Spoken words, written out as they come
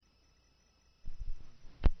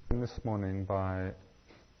This morning by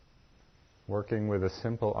working with a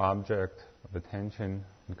simple object of attention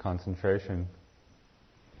and concentration.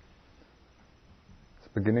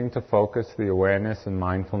 It's beginning to focus the awareness and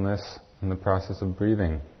mindfulness in the process of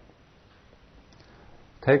breathing.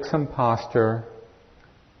 Take some posture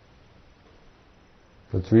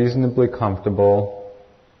that's reasonably comfortable,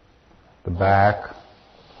 the back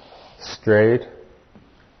straight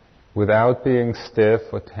without being stiff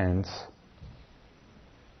or tense.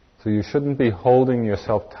 So you shouldn't be holding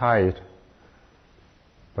yourself tight,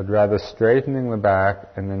 but rather straightening the back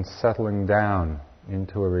and then settling down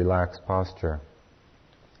into a relaxed posture.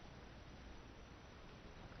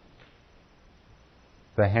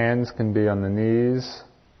 The hands can be on the knees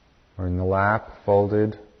or in the lap,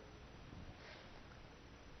 folded.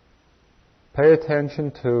 Pay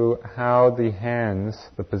attention to how the hands,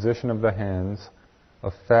 the position of the hands,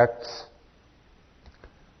 affects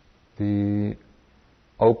the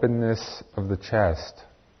openness of the chest.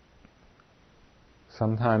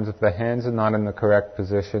 Sometimes if the hands are not in the correct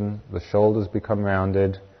position, the shoulders become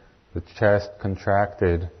rounded, the chest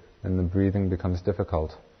contracted, and the breathing becomes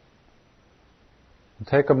difficult.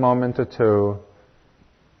 Take a moment or two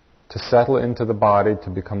to settle into the body,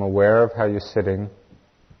 to become aware of how you're sitting,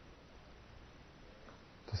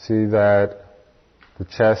 to see that the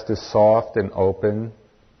chest is soft and open,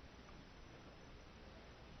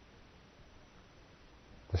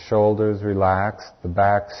 the shoulders relaxed, the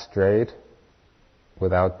back straight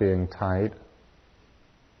without being tight.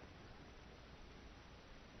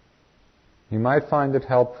 You might find it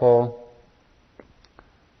helpful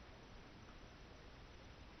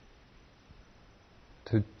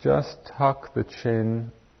to just tuck the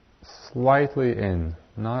chin slightly in,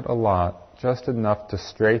 not a lot, just enough to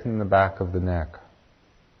straighten the back of the neck.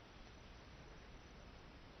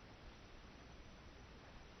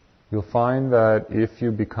 You'll find that if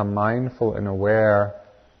you become mindful and aware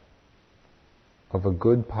of a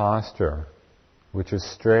good posture, which is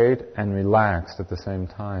straight and relaxed at the same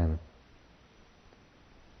time,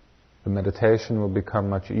 the meditation will become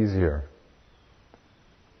much easier.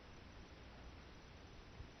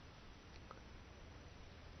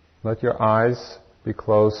 Let your eyes be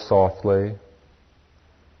closed softly.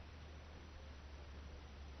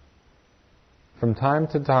 From time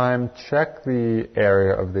to time, check the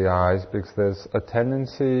area of the eyes, because there's a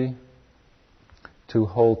tendency to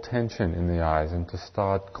hold tension in the eyes and to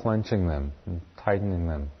start clenching them and tightening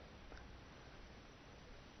them.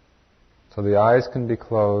 So the eyes can be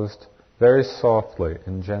closed very softly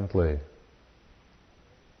and gently.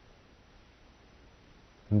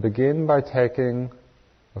 And begin by taking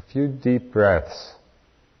a few deep breaths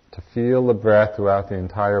to feel the breath throughout the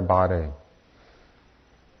entire body.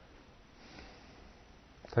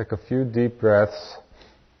 Take a few deep breaths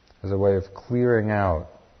as a way of clearing out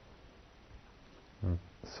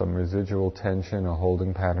some residual tension or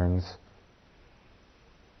holding patterns,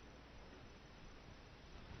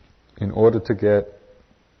 in order to get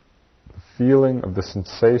the feeling of the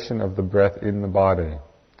sensation of the breath in the body,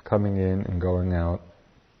 coming in and going out.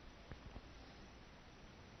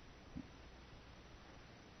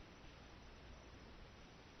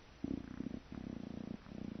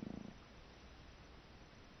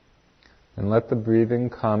 And let the breathing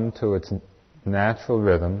come to its natural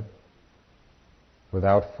rhythm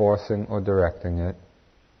without forcing or directing it.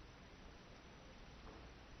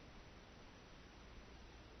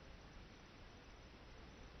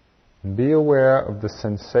 And be aware of the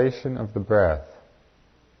sensation of the breath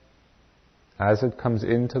as it comes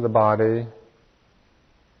into the body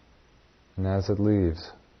and as it leaves.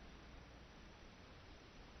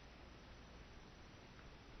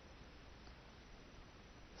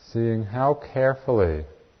 Seeing how carefully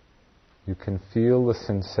you can feel the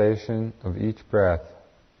sensation of each breath.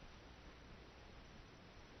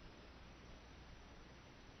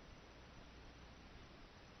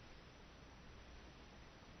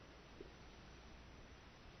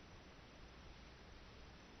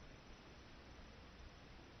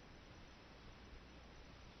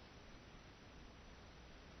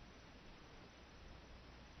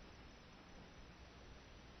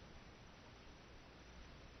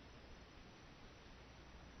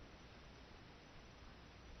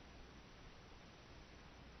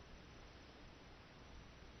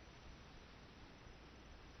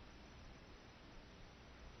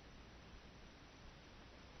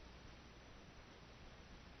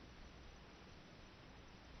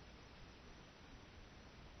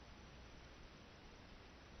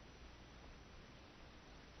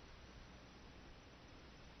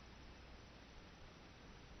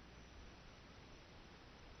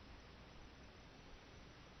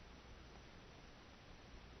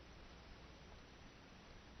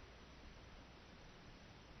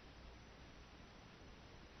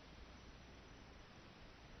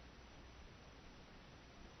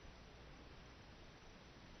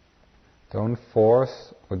 Don't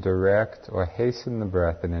force or direct or hasten the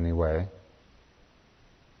breath in any way.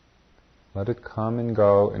 Let it come and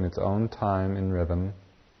go in its own time and rhythm.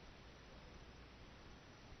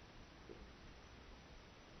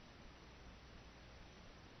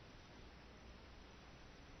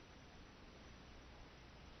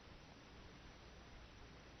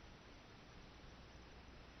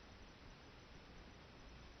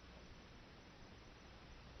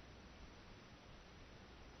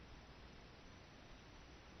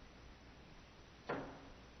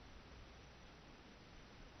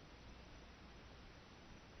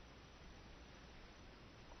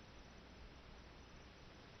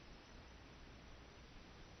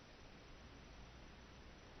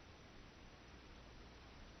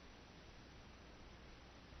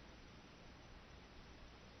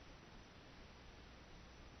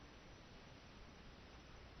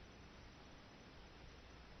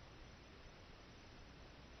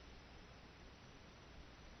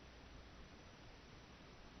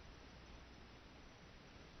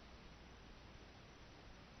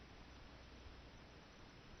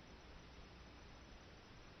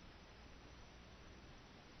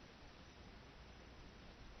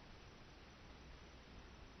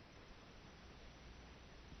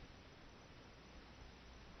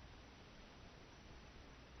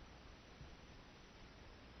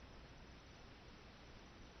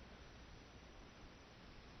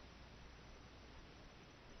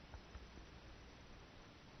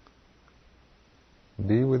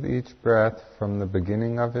 Be with each breath from the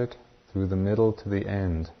beginning of it through the middle to the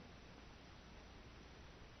end.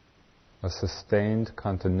 A sustained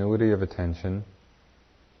continuity of attention.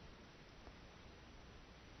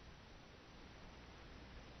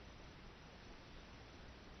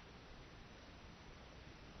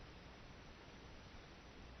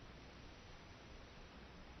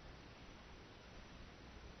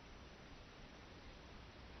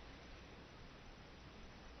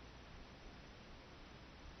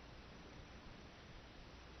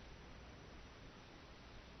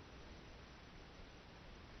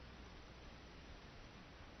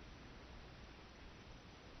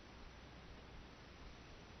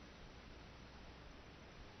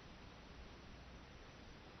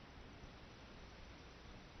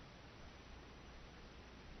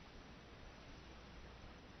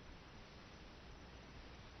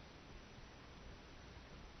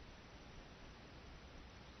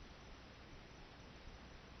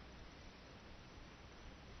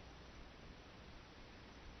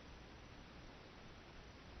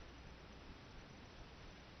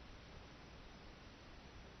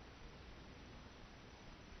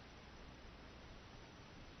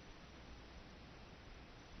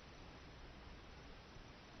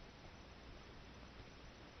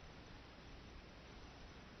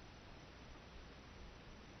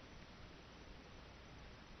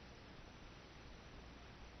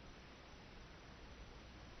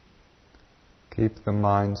 Keep the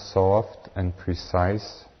mind soft and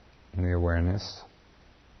precise in the awareness.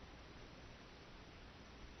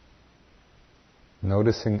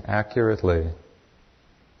 Noticing accurately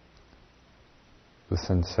the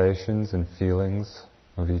sensations and feelings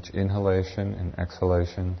of each inhalation and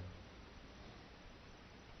exhalation.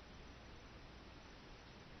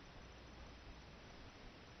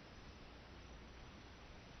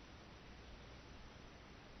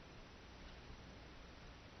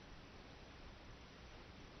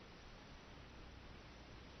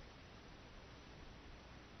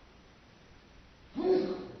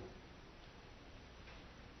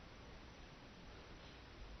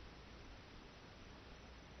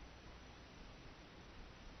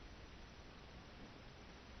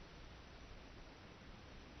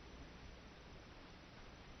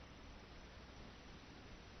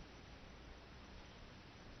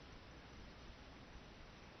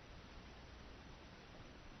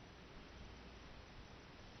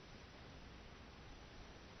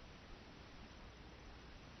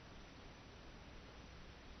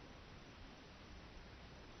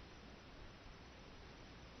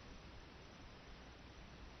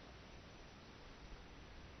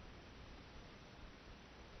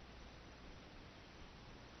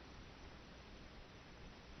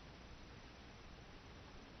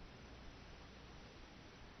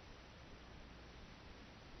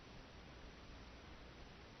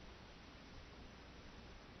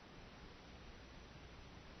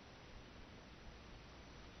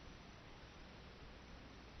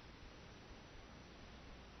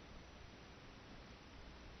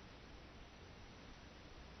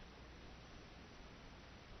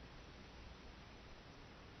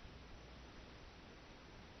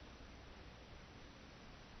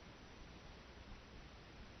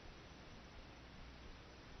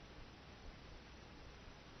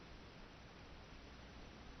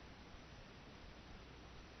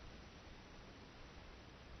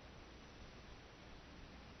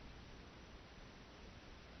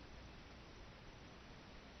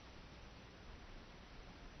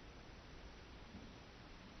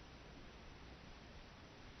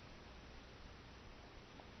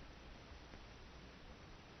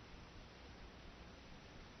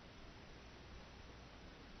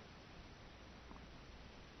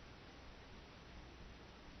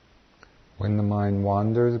 When the mind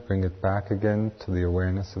wanders, bring it back again to the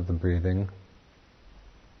awareness of the breathing.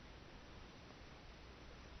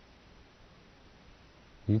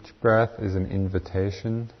 Each breath is an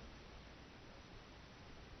invitation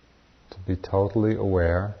to be totally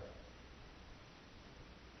aware.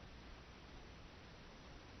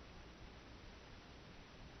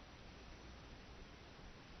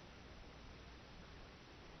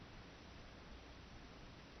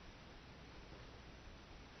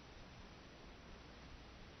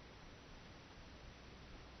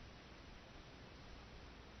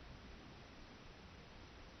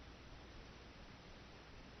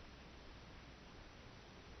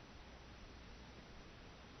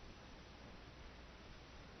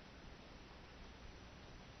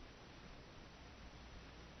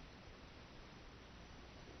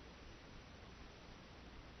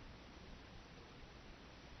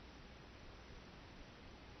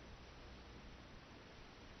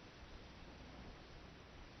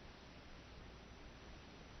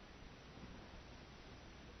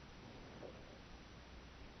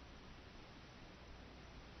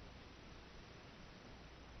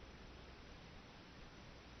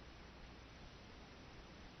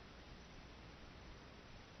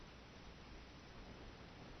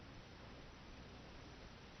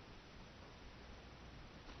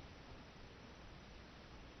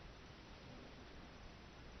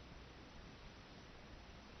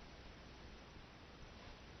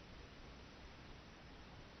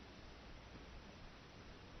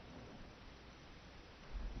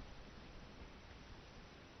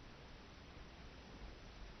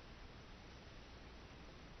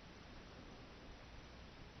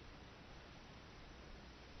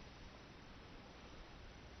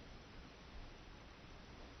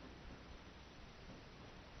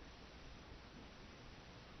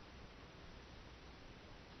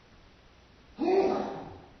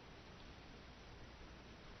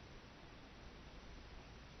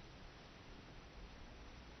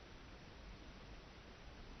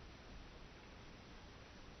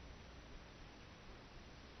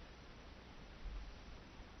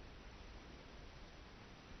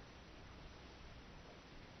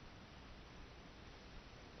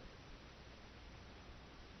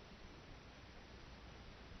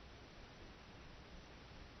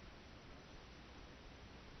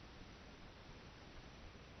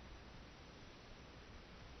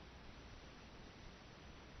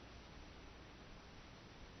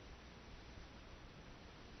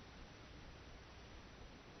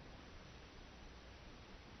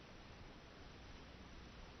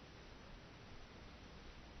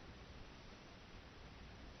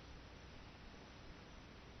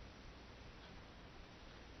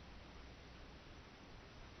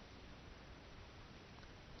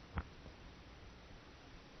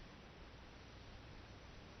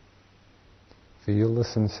 Feel the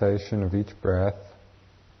sensation of each breath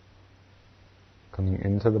coming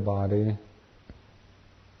into the body,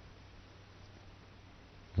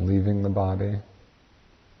 leaving the body.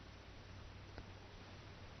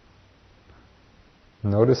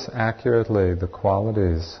 Notice accurately the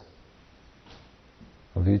qualities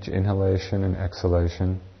of each inhalation and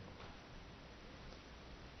exhalation.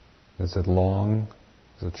 Is it long?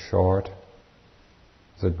 Is it short?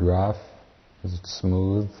 Is it rough? Is it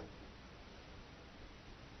smooth?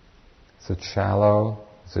 Is it shallow?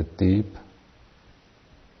 Is it deep?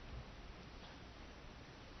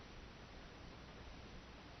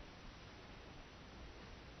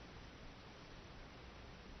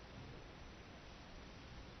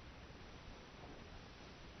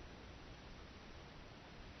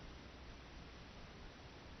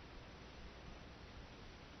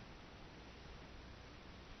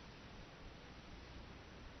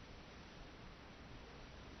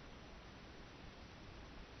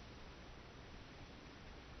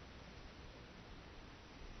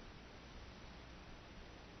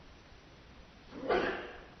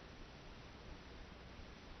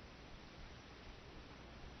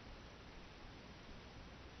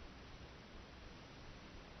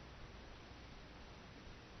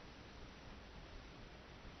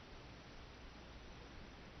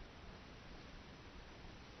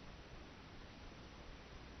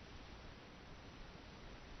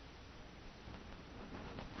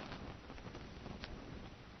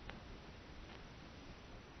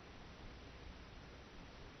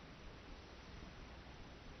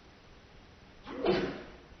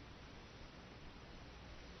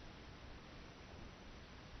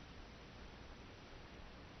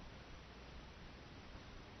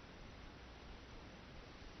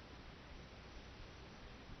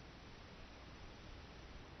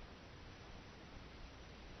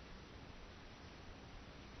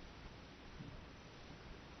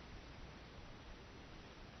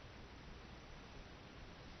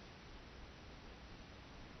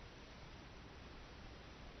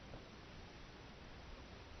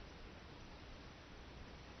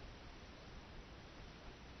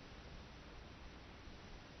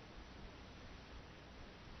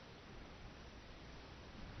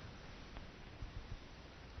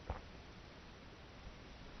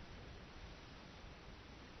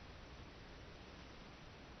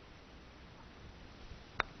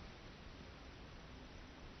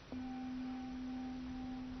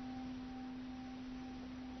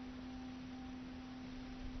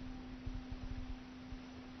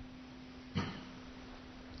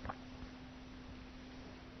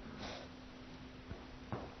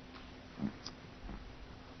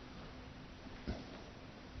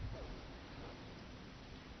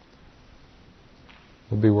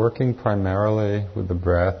 We'll be working primarily with the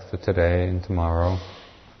breath for today and tomorrow,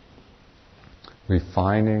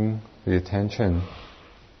 refining the attention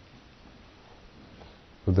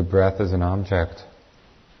with the breath as an object.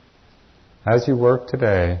 As you work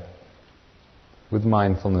today with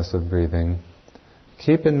mindfulness of breathing,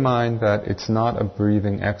 keep in mind that it's not a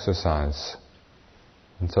breathing exercise.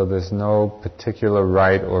 And so there's no particular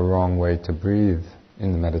right or wrong way to breathe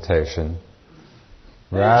in the meditation.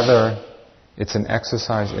 Rather, it's an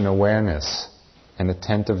exercise in awareness and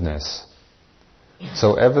attentiveness.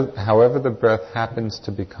 So however the breath happens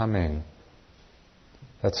to be coming,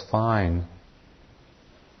 that's fine.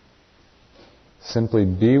 Simply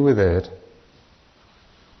be with it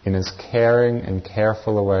in as caring and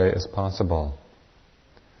careful a way as possible.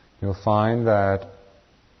 You'll find that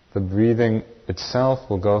the breathing itself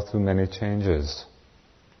will go through many changes.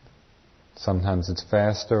 Sometimes it's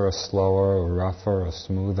faster or slower or rougher or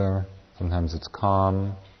smoother. Sometimes it's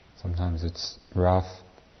calm. Sometimes it's rough.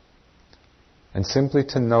 And simply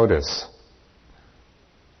to notice.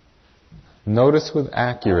 Notice with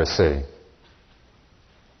accuracy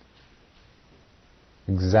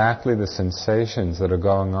exactly the sensations that are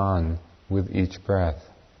going on with each breath.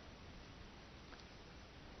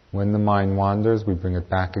 When the mind wanders, we bring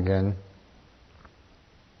it back again.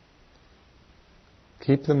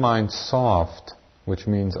 Keep the mind soft, which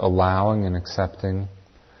means allowing and accepting,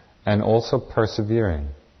 and also persevering.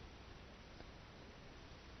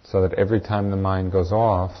 So that every time the mind goes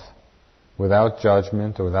off, without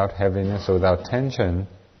judgment or without heaviness or without tension,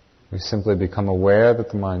 we simply become aware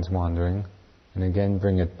that the mind's wandering, and again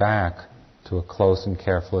bring it back to a close and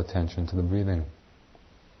careful attention to the breathing.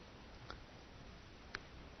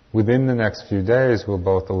 Within the next few days, we'll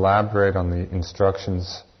both elaborate on the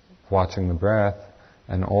instructions watching the breath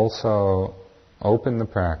and also open the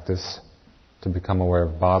practice to become aware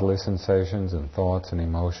of bodily sensations and thoughts and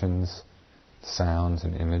emotions, sounds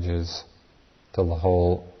and images, till the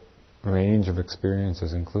whole range of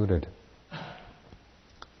experiences included.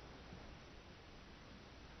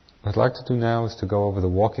 What I'd like to do now is to go over the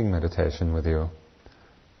walking meditation with you.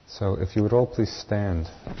 So if you would all please stand.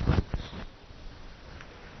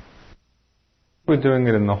 We're doing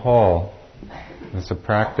it in the hall. It's a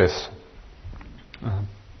practice.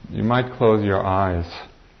 You might close your eyes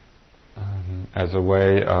as a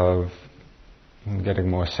way of getting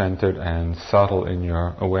more centered and subtle in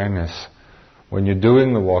your awareness. When you're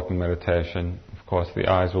doing the walking meditation, of course, the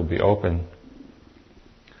eyes will be open.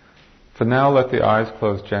 For now, let the eyes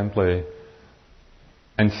close gently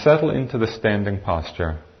and settle into the standing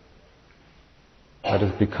posture. That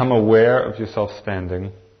is, become aware of yourself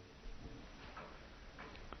standing.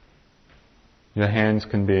 Your hands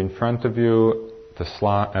can be in front of you,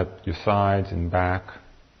 at your sides and back,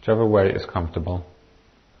 whichever way is comfortable.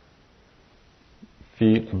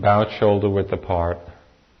 Feet about shoulder width apart.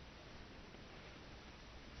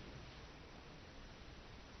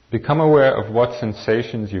 Become aware of what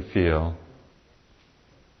sensations you feel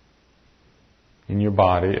in your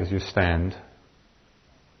body as you stand.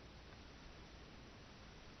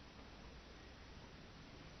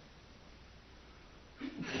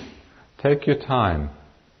 Take your time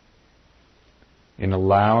in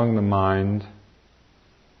allowing the mind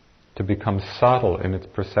to become subtle in its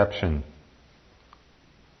perception.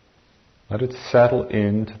 Let it settle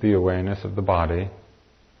into the awareness of the body.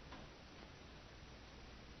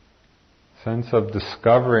 Sense of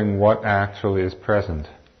discovering what actually is present.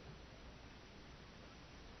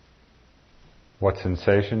 What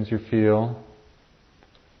sensations you feel.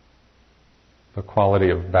 The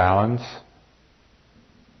quality of balance.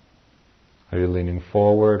 Are you leaning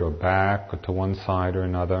forward or back or to one side or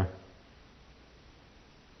another?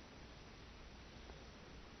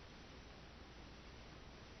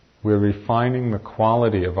 We're refining the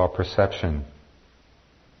quality of our perception.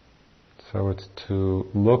 So it's to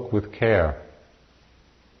look with care.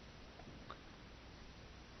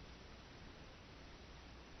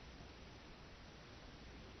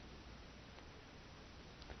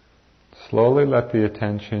 Slowly let the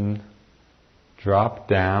attention drop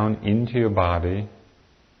down into your body,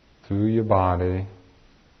 through your body,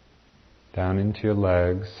 down into your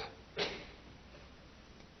legs,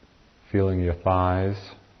 feeling your thighs,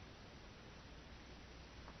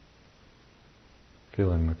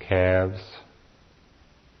 feeling the calves,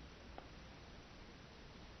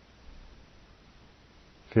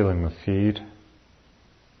 feeling the feet,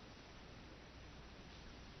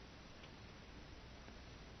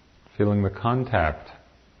 feeling the contact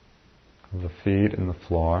of the feet and the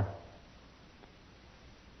floor,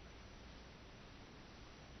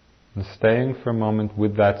 and staying for a moment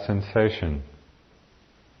with that sensation.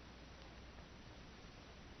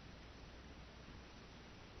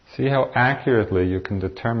 See how accurately you can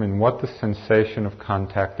determine what the sensation of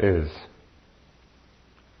contact is.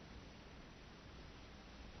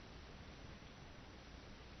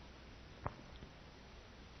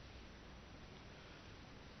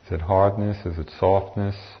 Is it hardness? Is it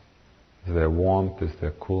softness? Is there warmth? Is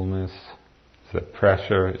there coolness? Is there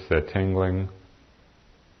pressure? Is there tingling?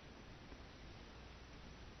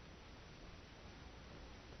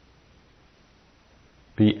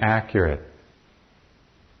 Be accurate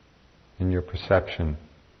in your perception.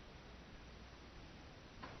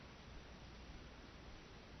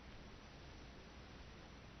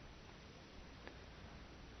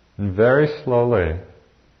 And very slowly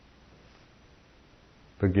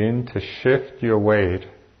begin to shift your weight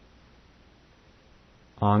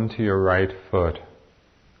onto your right foot,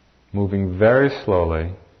 moving very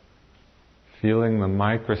slowly, feeling the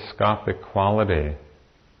microscopic quality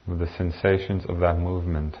of the sensations of that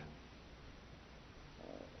movement.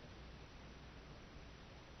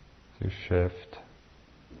 You shift.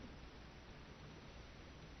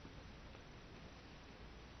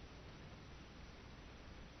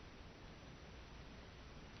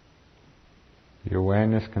 The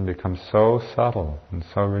awareness can become so subtle and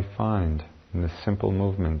so refined in this simple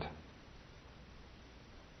movement.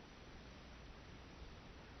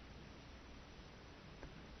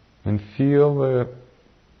 And feel the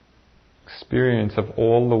experience of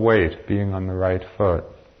all the weight being on the right foot.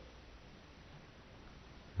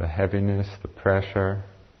 The heaviness, the pressure,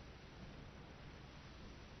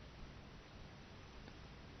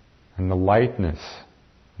 and the lightness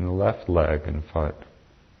in the left leg and foot.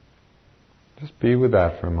 Just be with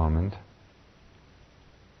that for a moment.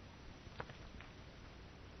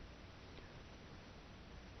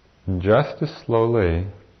 And just as slowly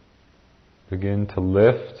begin to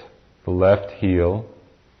lift the left heel.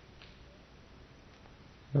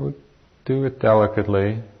 Do it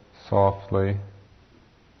delicately, softly.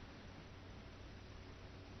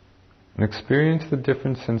 And experience the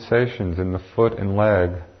different sensations in the foot and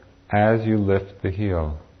leg as you lift the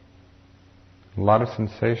heel. A lot of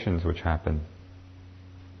sensations which happen.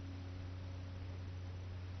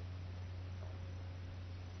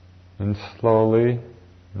 And slowly,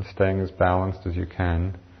 and staying as balanced as you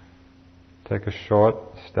can, take a short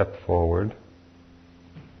step forward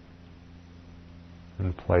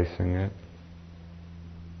and placing it.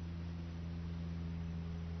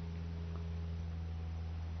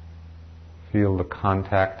 Feel the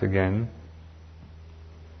contact again.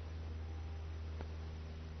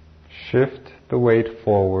 Shift the weight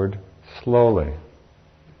forward slowly,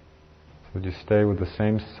 so that you stay with the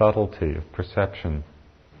same subtlety of perception.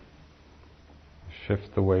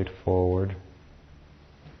 Shift the weight forward.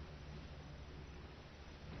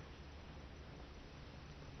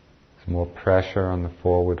 There's more pressure on the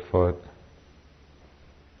forward foot.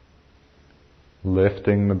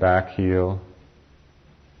 Lifting the back heel.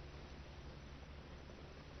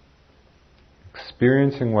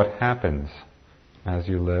 Experiencing what happens as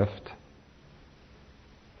you lift.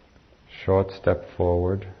 Short step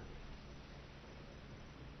forward.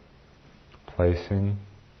 Placing.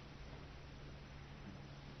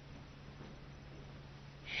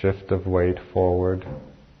 Shift of weight forward.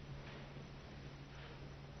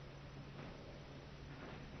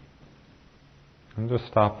 And just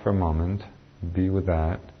stop for a moment. Be with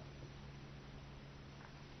that.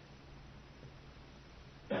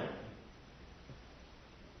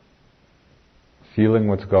 Feeling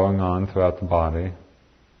what's going on throughout the body.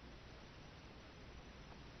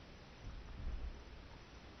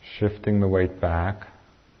 Shifting the weight back.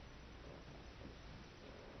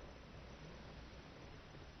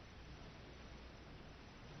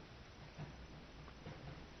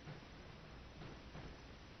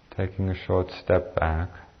 Taking a short step back.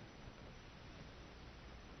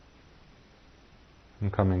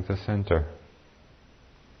 And coming to center.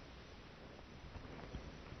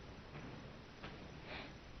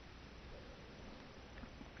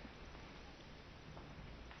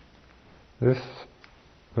 This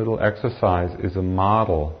little exercise is a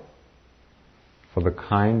model for the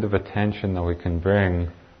kind of attention that we can bring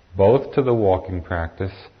both to the walking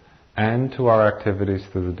practice and to our activities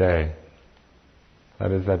through the day.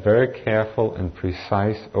 That is, that very careful and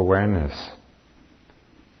precise awareness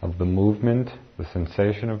of the movement, the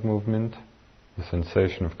sensation of movement, the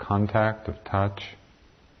sensation of contact, of touch.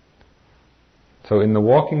 So in the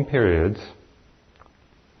walking periods,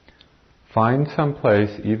 find some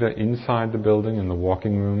place, either inside the building in the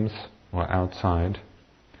walking rooms or outside,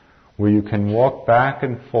 where you can walk back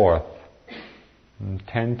and forth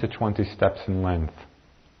 10 to 20 steps in length,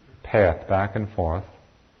 path back and forth.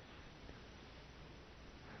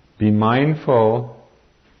 Be mindful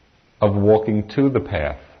of walking to the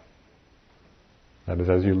path. That is,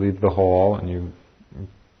 as you leave the hall and you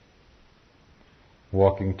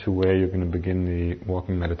walking to where you're going to begin the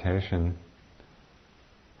walking meditation,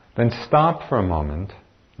 then stop for a moment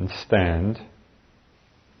and stand.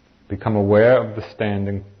 Become aware of the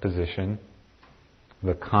standing position,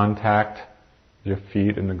 the contact of your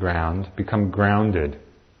feet in the ground. Become grounded.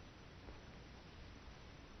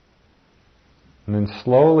 And then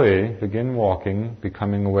slowly begin walking,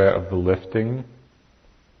 becoming aware of the lifting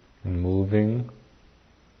and moving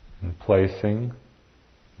and placing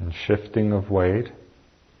and shifting of weight.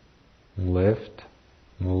 Lift,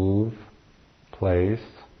 move, place,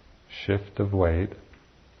 shift of weight.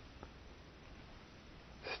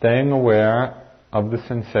 Staying aware of the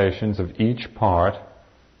sensations of each part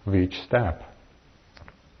of each step.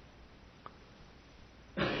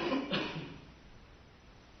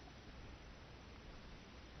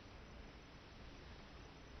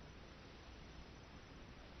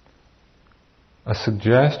 A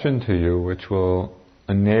suggestion to you which will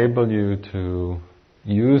enable you to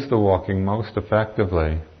use the walking most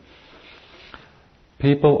effectively.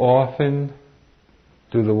 People often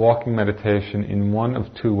do the walking meditation in one of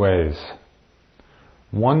two ways.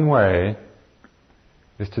 One way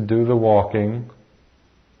is to do the walking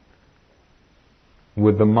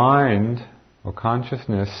with the mind or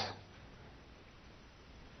consciousness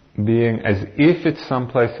being as if it's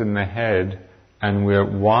someplace in the head and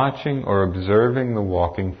we're watching or observing the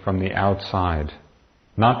walking from the outside.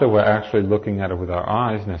 Not that we're actually looking at it with our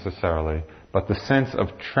eyes necessarily, but the sense of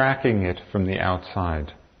tracking it from the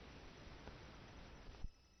outside.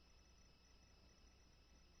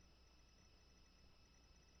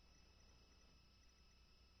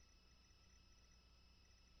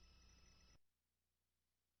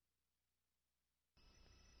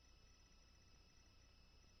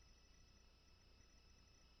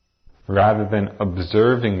 Rather than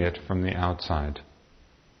observing it from the outside.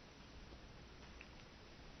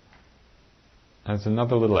 As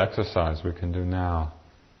another little exercise we can do now,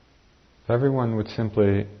 if everyone would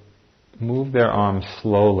simply move their arms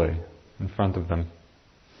slowly in front of them.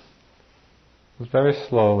 Just very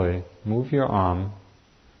slowly, move your arm,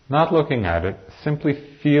 not looking at it,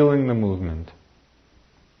 simply feeling the movement,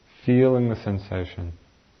 feeling the sensation.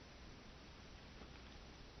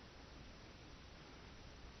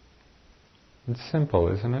 It's simple,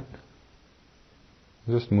 isn't it?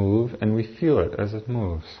 Just move and we feel it as it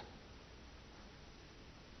moves.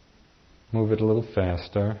 Move it a little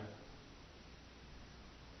faster.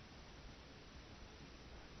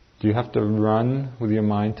 Do you have to run with your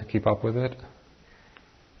mind to keep up with it?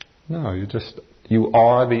 No, you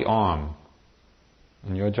are the arm.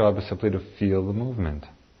 And your job is simply to feel the movement.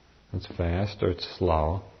 It's fast or it's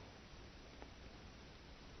slow.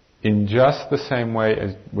 In just the same way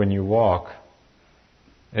as when you walk,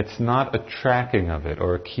 it's not a tracking of it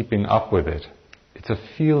or a keeping up with it. It's a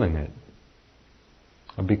feeling it,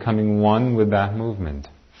 of becoming one with that movement.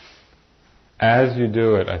 As you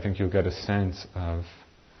do it, I think you'll get a sense of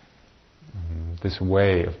this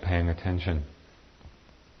way of paying attention.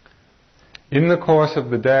 In the course of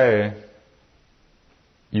the day,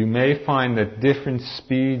 you may find that different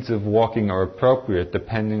speeds of walking are appropriate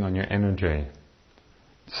depending on your energy.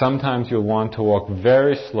 Sometimes you'll want to walk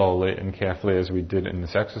very slowly and carefully as we did in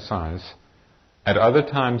this exercise. At other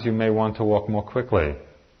times you may want to walk more quickly.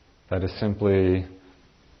 That is simply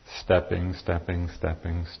stepping, stepping,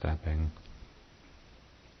 stepping, stepping.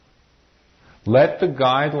 Let the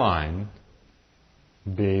guideline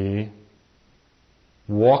be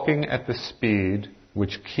walking at the speed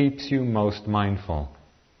which keeps you most mindful.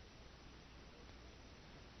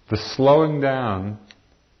 The slowing down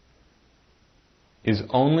is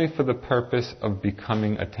only for the purpose of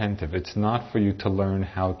becoming attentive. It's not for you to learn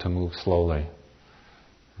how to move slowly.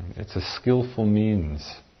 It's a skillful means.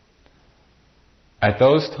 At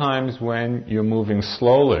those times when you're moving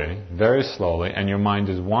slowly, very slowly, and your mind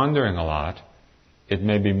is wandering a lot, it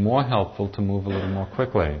may be more helpful to move a little more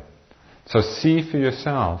quickly. So see for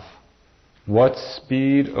yourself what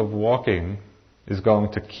speed of walking is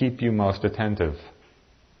going to keep you most attentive.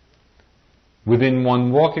 Within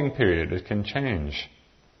one walking period, it can change.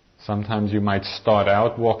 Sometimes you might start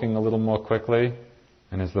out walking a little more quickly,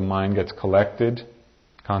 and as the mind gets collected,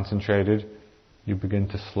 concentrated, you begin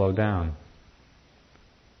to slow down.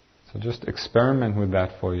 So just experiment with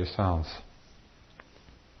that for yourselves.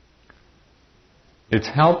 It's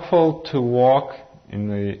helpful to walk in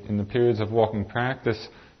the periods of walking practice,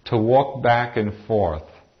 to walk back and forth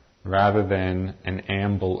rather than an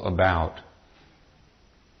amble about.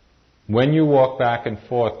 When you walk back and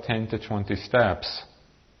forth 10 to 20 steps,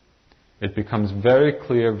 it becomes very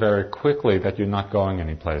clear very quickly that you're not going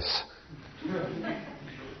anyplace.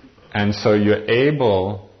 And so you're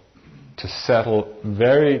able to settle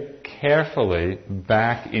very carefully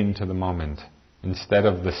back into the moment instead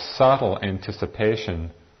of the subtle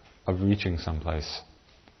anticipation of reaching someplace.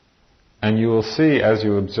 And you will see as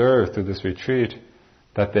you observe through this retreat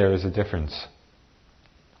that there is a difference.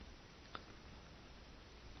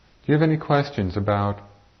 Do you have any questions about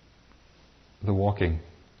the walking?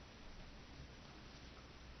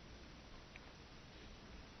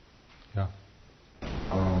 Yeah.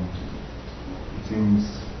 It seems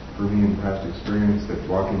for me in past experience that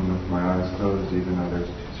walking with my eyes closed, even though there's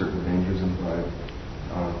certain dangers implied,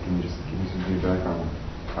 can you just give me some feedback on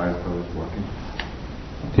eyes closed walking?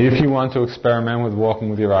 If you want to experiment with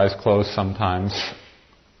walking with your eyes closed sometimes,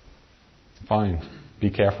 fine.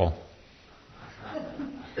 Be careful.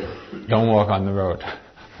 Don't walk on the road.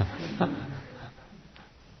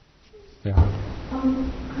 Yeah.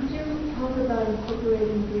 Could you talk about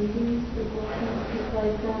incorporating breathing with walking? Because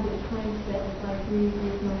I found at times that if I breathe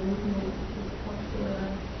with my movement, it helps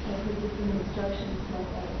I heard different instructions like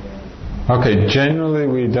that. Okay, generally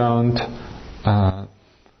we don't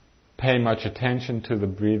pay much attention to the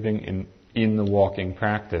breathing in the walking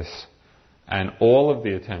practice. And all of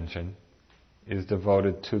the attention is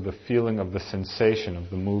devoted to the feeling of the sensation of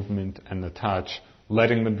the movement and the touch,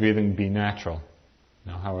 letting the breathing be natural,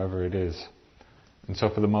 however it is. And so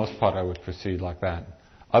for the most part I would proceed like that.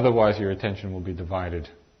 Otherwise your attention will be divided.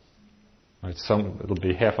 Right? It'll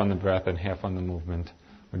be half on the breath and half on the movement.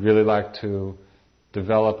 I'd really like to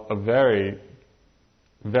develop a very,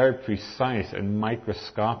 very precise and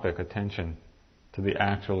microscopic attention to the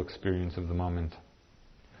actual experience of the moment.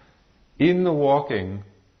 In the walking,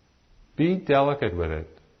 be delicate with it.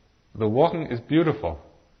 The walking is beautiful.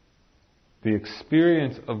 The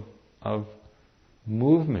experience of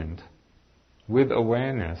movement with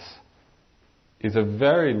awareness is a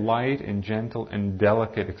very light and gentle and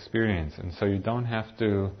delicate experience, and so you don't have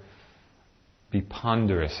to be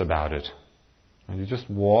ponderous about it. And you just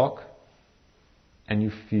walk and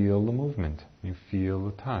you feel the movement, you feel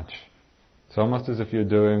the touch. It's almost as if you're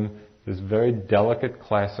doing this very delicate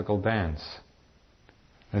classical dance.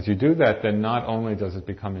 As you do that, then not only does it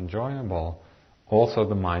become enjoyable, also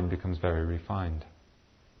the mind becomes very refined.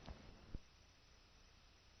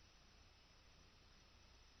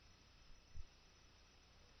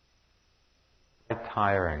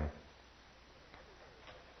 Tiring.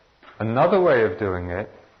 Another way of doing it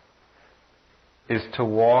is to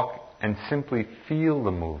walk and simply feel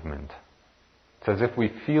the movement. It's as if we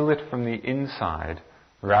feel it from the inside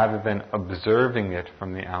rather than observing it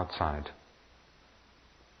from the outside.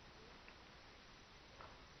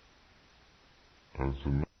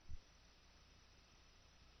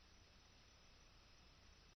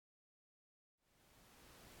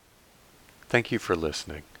 Thank you for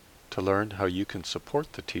listening. To learn how you can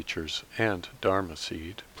support the teachers and Dharma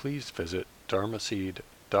Seed, please visit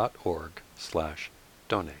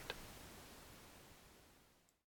dharmaseed.org/donate.